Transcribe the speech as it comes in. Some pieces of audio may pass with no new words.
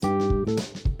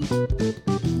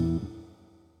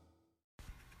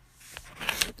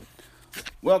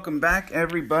Welcome back,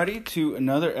 everybody, to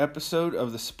another episode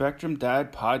of the Spectrum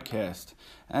Dad Podcast.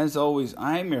 As always,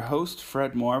 I am your host,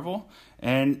 Fred Marvel,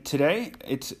 and today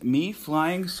it's me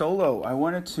flying solo. I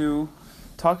wanted to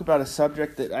talk about a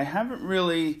subject that I haven't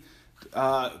really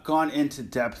gone into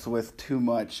depth with too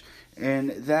much,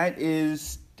 and that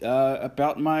is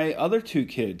about my other two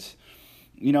kids.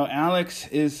 You know, Alex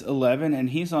is 11 and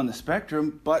he's on the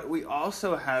spectrum, but we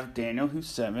also have Daniel, who's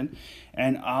 7,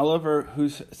 and Oliver,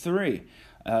 who's 3.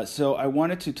 So I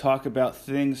wanted to talk about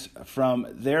things from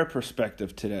their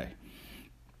perspective today.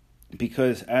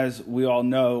 Because as we all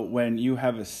know, when you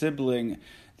have a sibling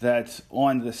that's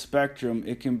on the spectrum,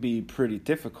 it can be pretty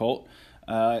difficult.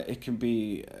 It can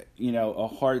be, a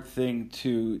hard thing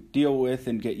to deal with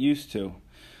and get used to.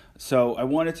 So I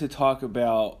wanted to talk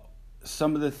about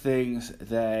some of the things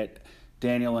that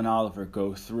Daniel and Oliver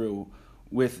go through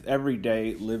with every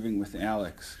day living with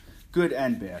Alex, good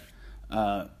and bad.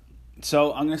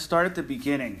 So I'm going to start at the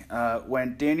beginning.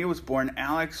 When Daniel was born,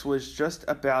 Alex was just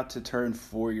about to turn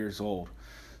 4 years old.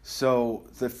 So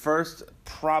the first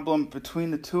problem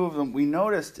between the two of them we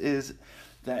noticed is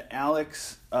that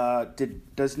Alex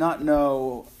does not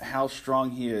know how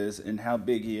strong he is and how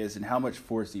big he is and how much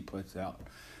force he puts out.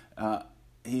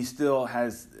 He still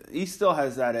has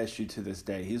that issue to this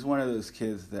day. He's one of those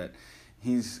kids that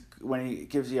when he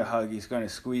gives you a hug, he's going to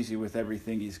squeeze you with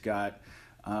everything he's got.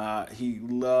 He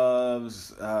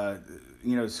loves,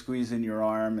 squeezing your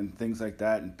arm and things like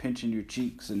that, and pinching your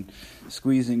cheeks and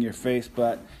squeezing your face,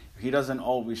 but he doesn't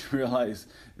always realize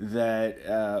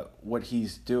that what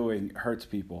he's doing hurts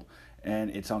people, and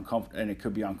it's uncomfortable, and it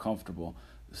could be uncomfortable.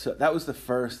 So that was the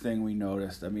first thing we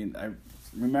noticed. I mean, I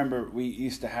remember we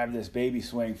used to have this baby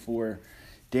swing for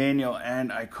Daniel,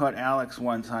 and I caught Alex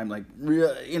one time,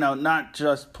 not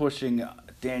just pushing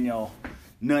Daniel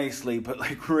nicely, but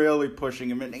really pushing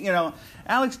him. And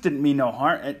Alex didn't mean no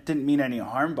harm. It didn't mean any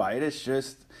harm by it. It's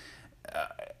just,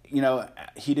 he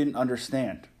didn't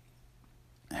understand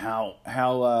how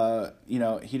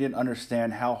he didn't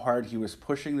understand how hard he was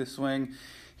pushing the swing.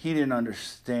 He didn't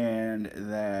understand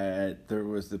that there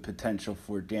was the potential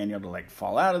for Daniel to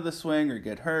fall out of the swing or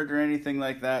get hurt or anything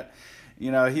like that. He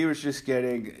was just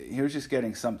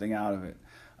getting something out of it.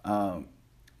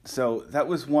 So that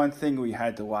was one thing we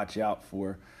had to watch out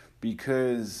for,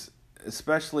 because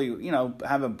especially,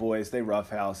 having boys, they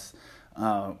roughhouse.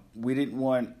 We didn't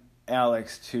want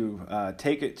Alex to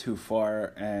take it too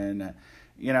far and,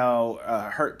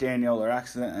 hurt Daniel or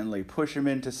accidentally push him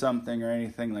into something or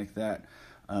anything like that.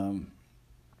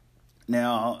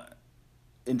 Now,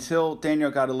 until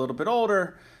Daniel got a little bit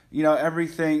older,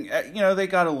 everything, they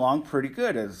got along pretty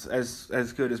good,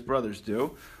 as good as brothers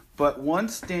do. But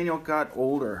once Daniel got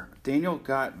older, Daniel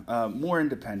got more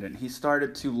independent. He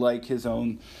started to like his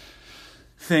own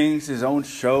things, his own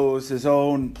shows, his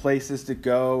own places to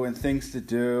go and things to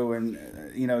do.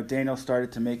 And, Daniel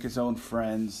started to make his own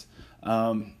friends.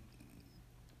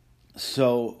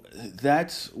 So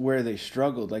that's where they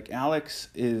struggled. Alex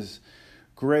is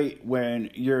great when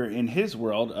you're in his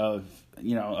world of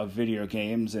video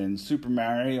games and Super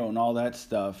Mario and all that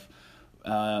stuff.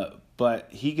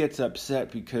 But he gets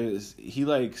upset because he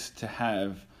likes to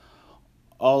have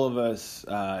all of us,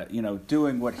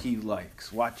 doing what he likes,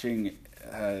 watching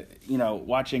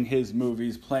his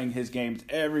movies, playing his games,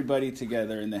 everybody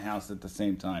together in the house at the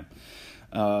same time.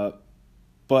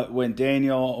 But when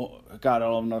Daniel got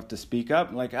old enough to speak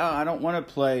up, I don't want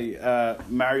to play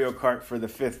Mario Kart for the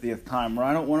 50th time, or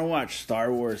I don't want to watch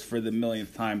Star Wars for the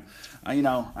millionth time. I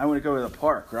want to go to the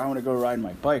park, or I want to go ride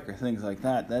my bike, or things like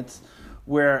that. That's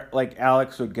where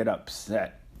Alex would get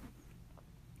upset.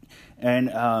 And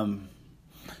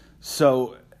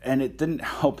and it didn't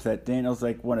help that Daniel's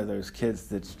one of those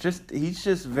kids he's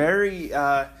just very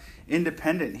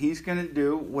independent. He's going to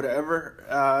do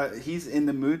whatever he's in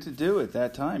the mood to do at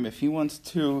that time. If he wants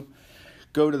to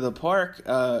go to the park,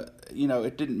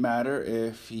 it didn't matter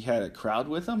if he had a crowd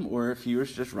with him or if he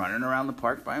was just running around the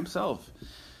park by himself.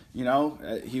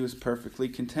 He was perfectly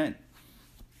content.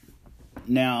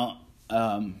 Now,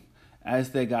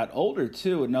 as they got older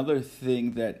too, another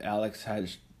thing that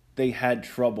they had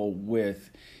trouble with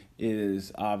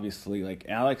is obviously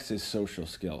Alex's social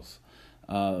skills.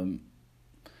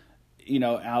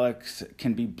 Alex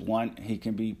can be blunt. He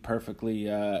can be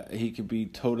he can be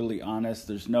totally honest.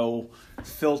 There's no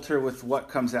filter with what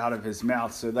comes out of his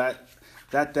mouth. So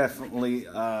that definitely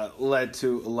led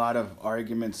to a lot of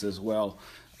arguments as well.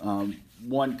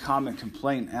 One common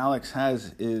complaint Alex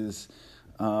has is,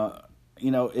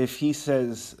 if he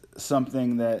says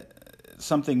something that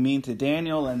something mean to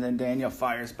Daniel, and then Daniel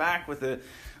fires back with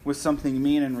something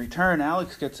mean in return,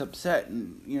 Alex gets upset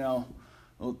and,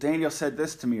 well, Daniel said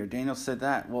this to me or Daniel said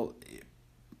that. Well,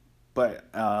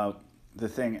 but the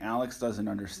thing Alex doesn't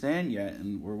understand yet,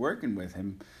 and we're working with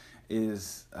him,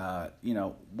 is,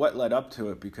 what led up to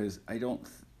it, because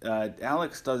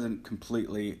Alex doesn't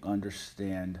completely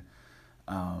understand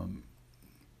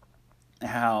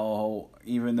how,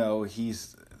 even though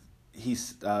he's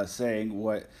saying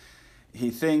what he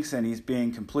thinks and he's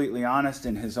being completely honest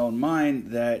in his own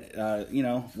mind, that,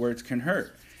 words can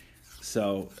hurt.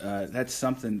 So that's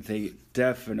something they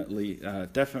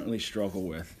definitely struggle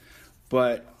with.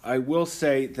 But I will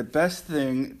say the best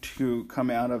thing to come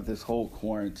out of this whole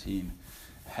quarantine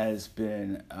has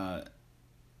been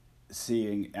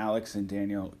seeing Alex and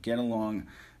Daniel get along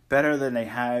better than they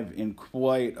have in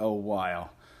quite a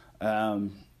while. A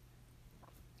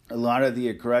lot of the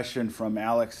aggression from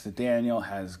Alex to Daniel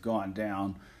has gone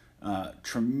down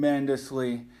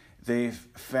tremendously. They've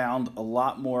found a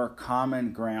lot more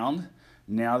common ground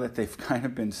now that they've kind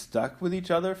of been stuck with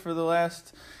each other for the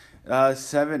last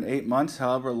 7-8 months,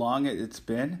 however long it's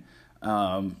been.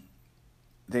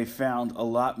 They found a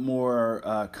lot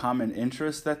more common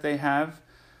interests that they have.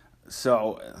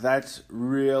 So that's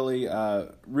really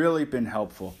been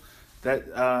helpful.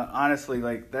 That honestly,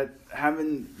 like that,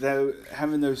 having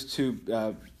those two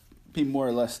be more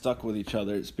or less stuck with each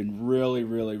other, it's been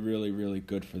really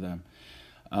good for them.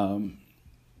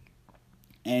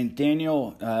 And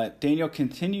Daniel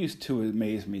continues to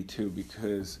amaze me too,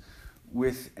 because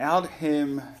without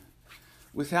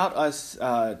us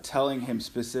telling him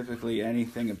specifically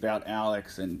anything about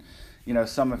Alex and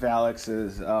some of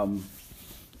Alex's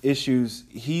issues,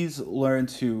 he's learned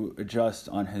to adjust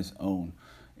on his own.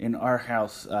 In our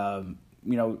house,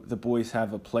 the boys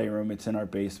have a playroom. It's in our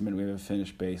basement. We have a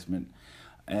finished basement.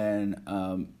 And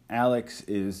Alex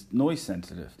is noise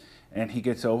sensitive, and he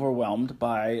gets overwhelmed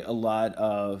by a lot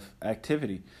of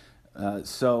activity.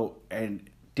 And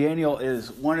Daniel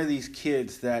is one of these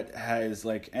kids that has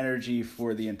like energy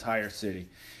for the entire city.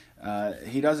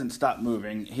 He doesn't stop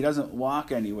moving. He doesn't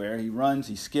walk anywhere. He runs,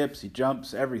 he skips, he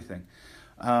jumps, everything.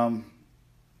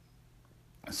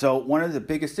 So one of the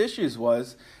biggest issues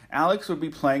was Alex would be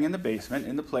playing in the basement,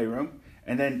 in the playroom,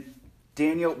 and then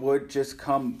Daniel would just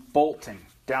come bolting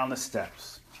down the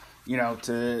steps,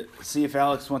 to see if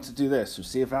Alex wants to do this or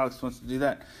see if Alex wants to do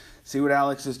that, see what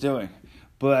Alex is doing.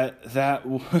 But that,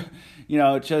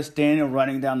 just Daniel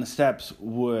running down the steps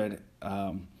would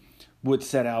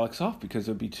set Alex off, because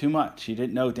it would be too much. He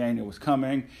didn't know Daniel was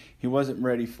coming. He wasn't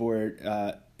ready for it,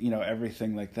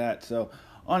 everything like that. So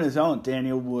on his own,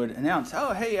 Daniel would announce,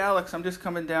 "Oh, hey, Alex, I'm just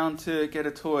coming down to get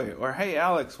a toy." Or, "Hey,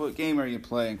 Alex, what game are you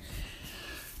playing?"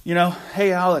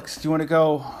 "Hey, Alex, do you want to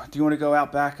go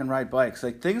out back and ride bikes?"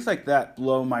 Like, things like that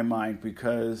blow my mind,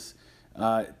 because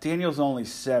Daniel's only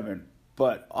 7,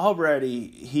 but already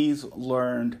he's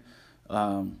learned,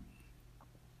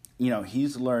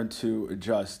 he's learned to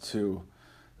adjust to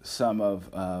some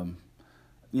of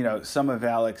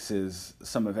Alex's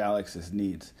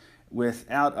needs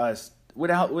without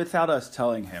us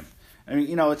telling him. I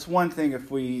mean, it's one thing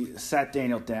if we sat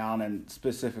Daniel down and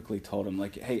specifically told him,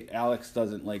 like, "Hey, Alex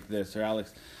doesn't like this," or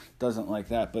 "Alex doesn't like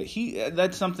that," but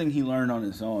that's something he learned on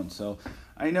his own. So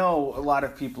I know a lot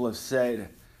of people have said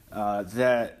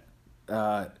that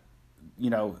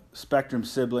Spectrum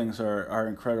siblings are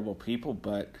incredible people,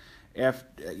 but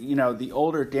the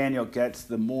older Daniel gets,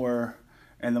 the more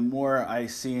I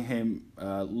see him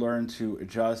learn to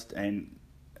adjust and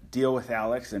deal with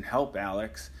Alex and help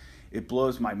Alex, it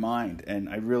blows my mind, and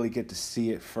I really get to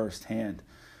see it firsthand.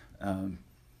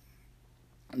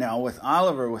 Now with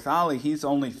Ollie, he's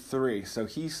only 3, so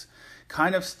he's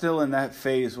kind of still in that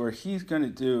phase where he's going to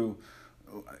do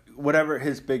whatever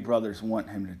his big brothers want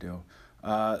him to do.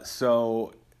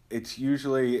 So it's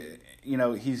usually,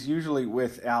 he's usually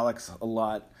with Alex a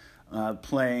lot,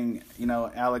 playing,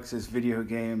 Alex's video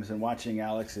games and watching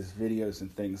Alex's videos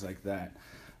and things like that.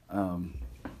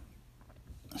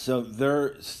 So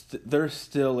they're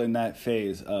still in that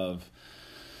phase of,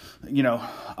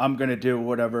 I'm going to do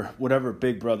whatever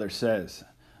Big Brother says.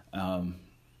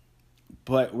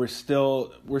 But we're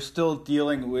still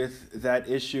dealing with that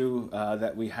issue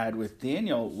that we had with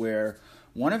Daniel, where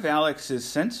one of Alex's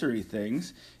sensory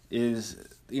things is,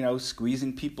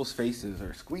 squeezing people's faces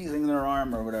or squeezing their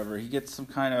arm or whatever. He gets some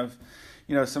kind of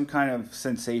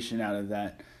sensation out of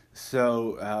that.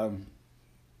 So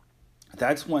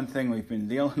that's one thing we've been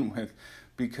dealing with,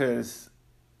 because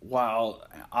while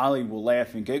Ollie will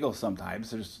laugh and giggle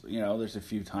sometimes, there's a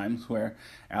few times where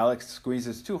Alex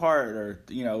squeezes too hard or,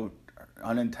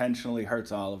 unintentionally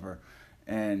hurts Oliver.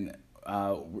 And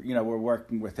we're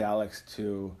working with Alex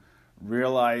to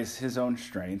realize his own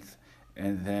strength,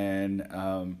 and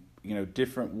then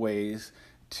different ways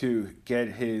to get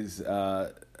his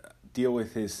deal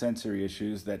with his sensory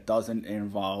issues that doesn't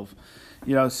involve,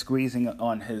 squeezing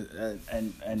on his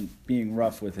and being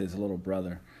rough with his little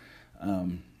brother.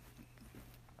 And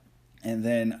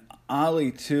then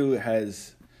Ollie too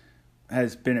has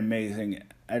been amazing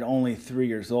at only 3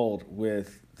 years old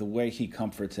with the way he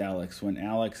comforts Alex when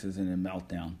Alex is in a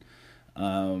meltdown.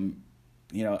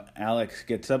 Alex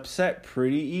gets upset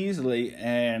pretty easily,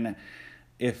 and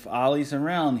if Ollie's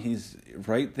around, he's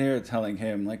right there telling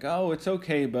him, like, oh, it's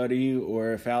okay, buddy.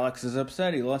 Or if Alex is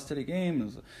upset, he lost at a game,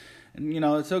 and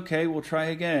it's okay, we'll try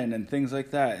again, and things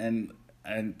like that. And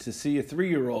to see a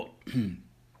 3-year-old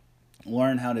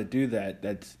learn how to do that,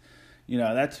 that's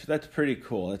pretty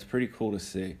cool. That's pretty cool to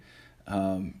see.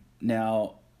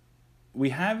 Now, we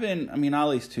haven't,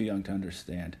 Ollie's too young to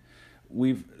understand.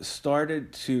 We've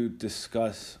started to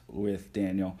discuss with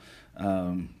Daniel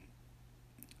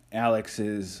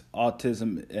Alex's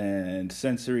autism and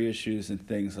sensory issues and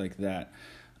things like that.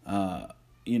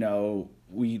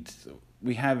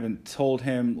 We haven't told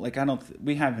him,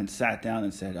 we haven't sat down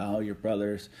and said, oh, your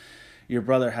brother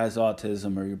has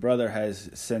autism or your brother has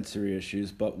sensory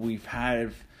issues, but we've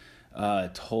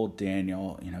told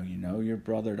Daniel, your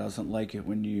brother doesn't like it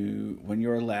when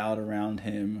you're loud around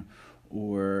him,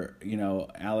 or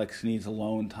Alex needs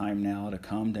alone time now to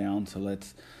calm down, so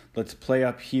let's play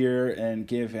up here and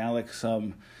give Alex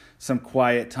some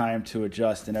quiet time to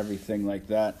adjust and everything like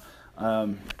that.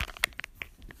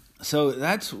 So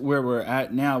that's where we're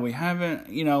at now. We haven't,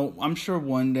 I'm sure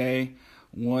one day,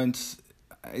 I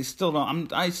still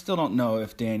don't know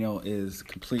if Daniel is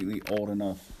completely old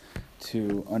enough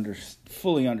to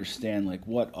fully understand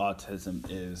what autism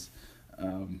is.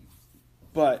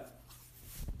 But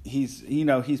he's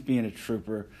being a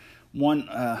trooper. One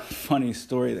funny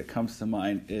story that comes to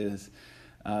mind is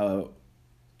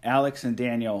Alex and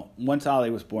Daniel, once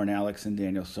Ollie was born, Alex and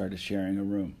Daniel started sharing a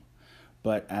room.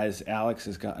 But as Alex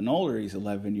has gotten older, he's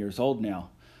 11 years old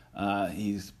now,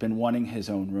 he's been wanting his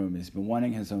own room.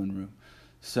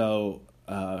 So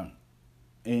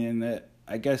in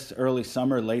I guess early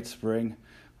summer, late spring,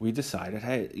 we decided,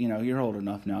 hey, you're old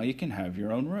enough now, you can have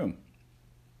your own room.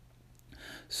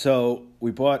 So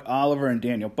we bought Oliver and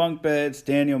Daniel bunk beds.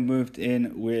 Daniel moved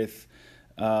in with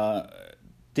Oliver.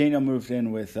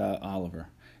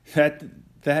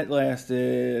 That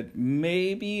lasted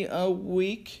maybe a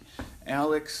week.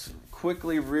 Alex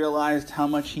quickly realized how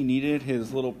much he needed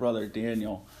his little brother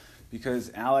Daniel, because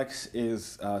Alex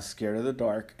is scared of the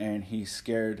dark and he's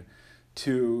scared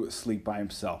to sleep by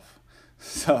himself.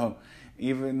 So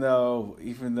even though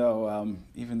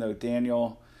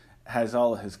Daniel has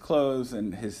all of his clothes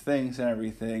and his things and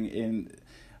everything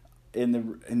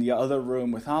in the other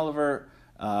room with Oliver,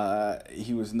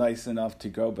 he was nice enough to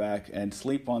go back and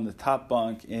sleep on the top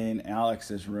bunk in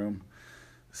Alex's room.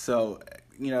 So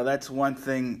that's one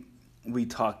thing we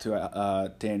talked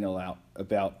to Daniel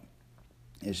about,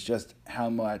 is just how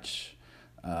much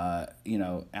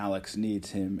Alex needs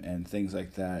him and things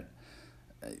like that.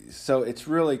 So it's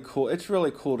really cool. It's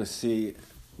really cool to see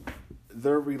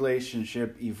their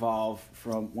relationship evolve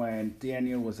from when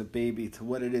Daniel was a baby to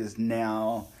what it is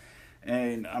now.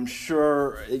 And I'm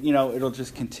sure, it'll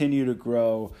just continue to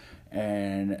grow.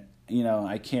 And,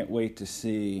 I can't wait to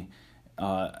see,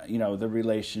 the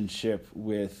relationship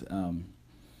with,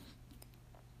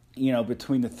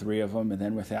 between the three of them, and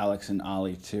then with Alex and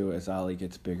Ollie too, as Ollie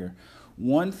gets bigger.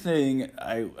 One thing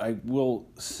I will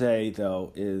say,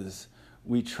 though, is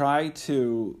we try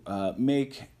to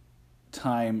make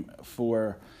time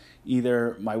for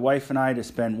either my wife and I to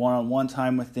spend one-on-one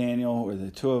time with Daniel, or the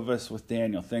two of us with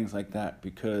Daniel, things like that,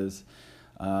 because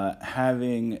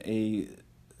having a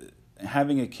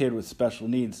kid with special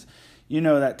needs,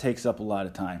 that takes up a lot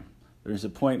of time. There's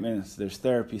appointments, there's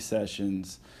therapy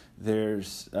sessions,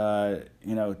 there's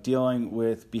dealing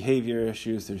with behavior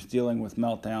issues, there's dealing with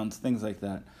meltdowns, things like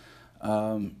that.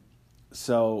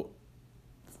 So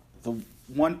the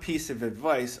one piece of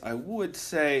advice I would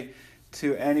say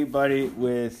to anybody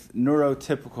with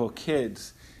neurotypical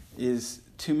kids is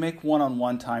to make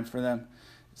one-on-one time for them,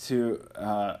 to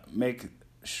make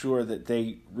sure that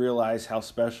they realize how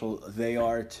special they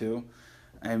are too.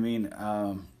 We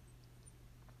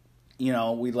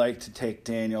like to take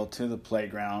Daniel to the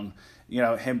playground,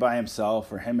 him by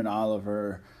himself or him and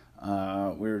Oliver.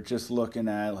 We were just looking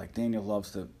at, Daniel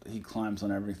he climbs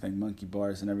on everything, monkey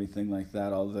bars and everything like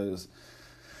that, all those.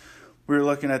 We were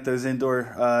looking at those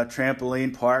indoor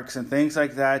trampoline parks and things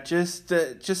like that.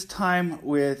 Just time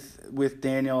with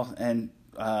Daniel, and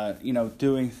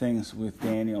doing things with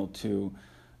Daniel to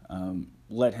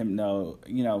let him know,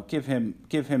 give him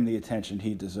the attention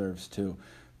he deserves to,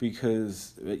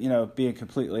 because, being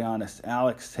completely honest,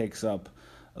 Alex takes up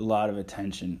a lot of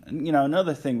attention. And,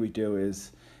 another thing we do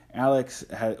is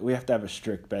we have to have a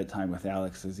strict bedtime with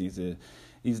Alex, as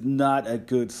he's not a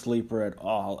good sleeper at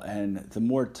all, and the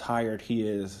more tired he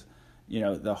is,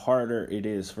 the harder it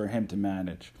is for him to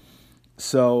manage.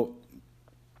 So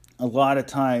a lot of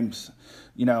times,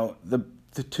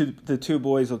 the two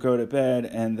boys will go to bed,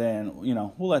 and then,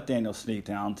 we'll let Daniel sneak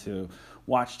down to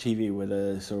watch TV with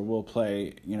us, or we'll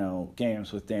play,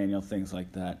 games with Daniel, things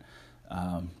like that.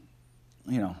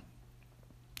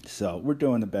 So we're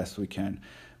doing the best we can.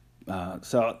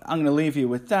 So I'm going to leave you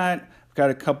with that. I've got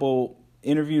a couple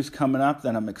interviews coming up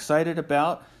that I'm excited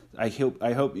about. I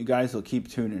hope you guys will keep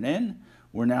tuning in.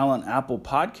 We're now on Apple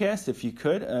Podcasts. If you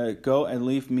could, go and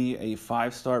leave me a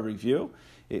 5-star review.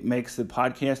 It makes the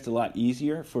podcast a lot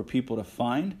easier for people to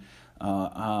find.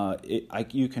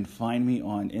 You can find me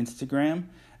on Instagram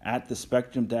at the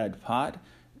Spectrum Dad Pod.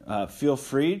 Feel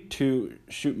free to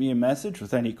shoot me a message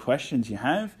with any questions you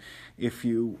have. If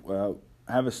you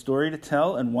have a story to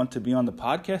tell and want to be on the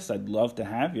podcast, I'd love to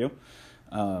have you.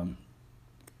 And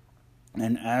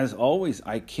as always,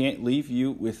 I can't leave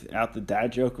you without the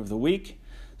dad joke of the week.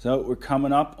 So we're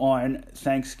coming up on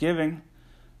Thanksgiving.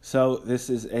 So this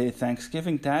is a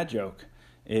Thanksgiving dad joke.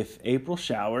 If April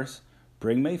showers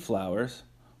bring May flowers,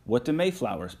 what do May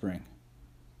flowers bring?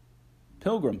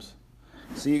 Pilgrims.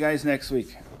 See you guys next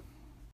week.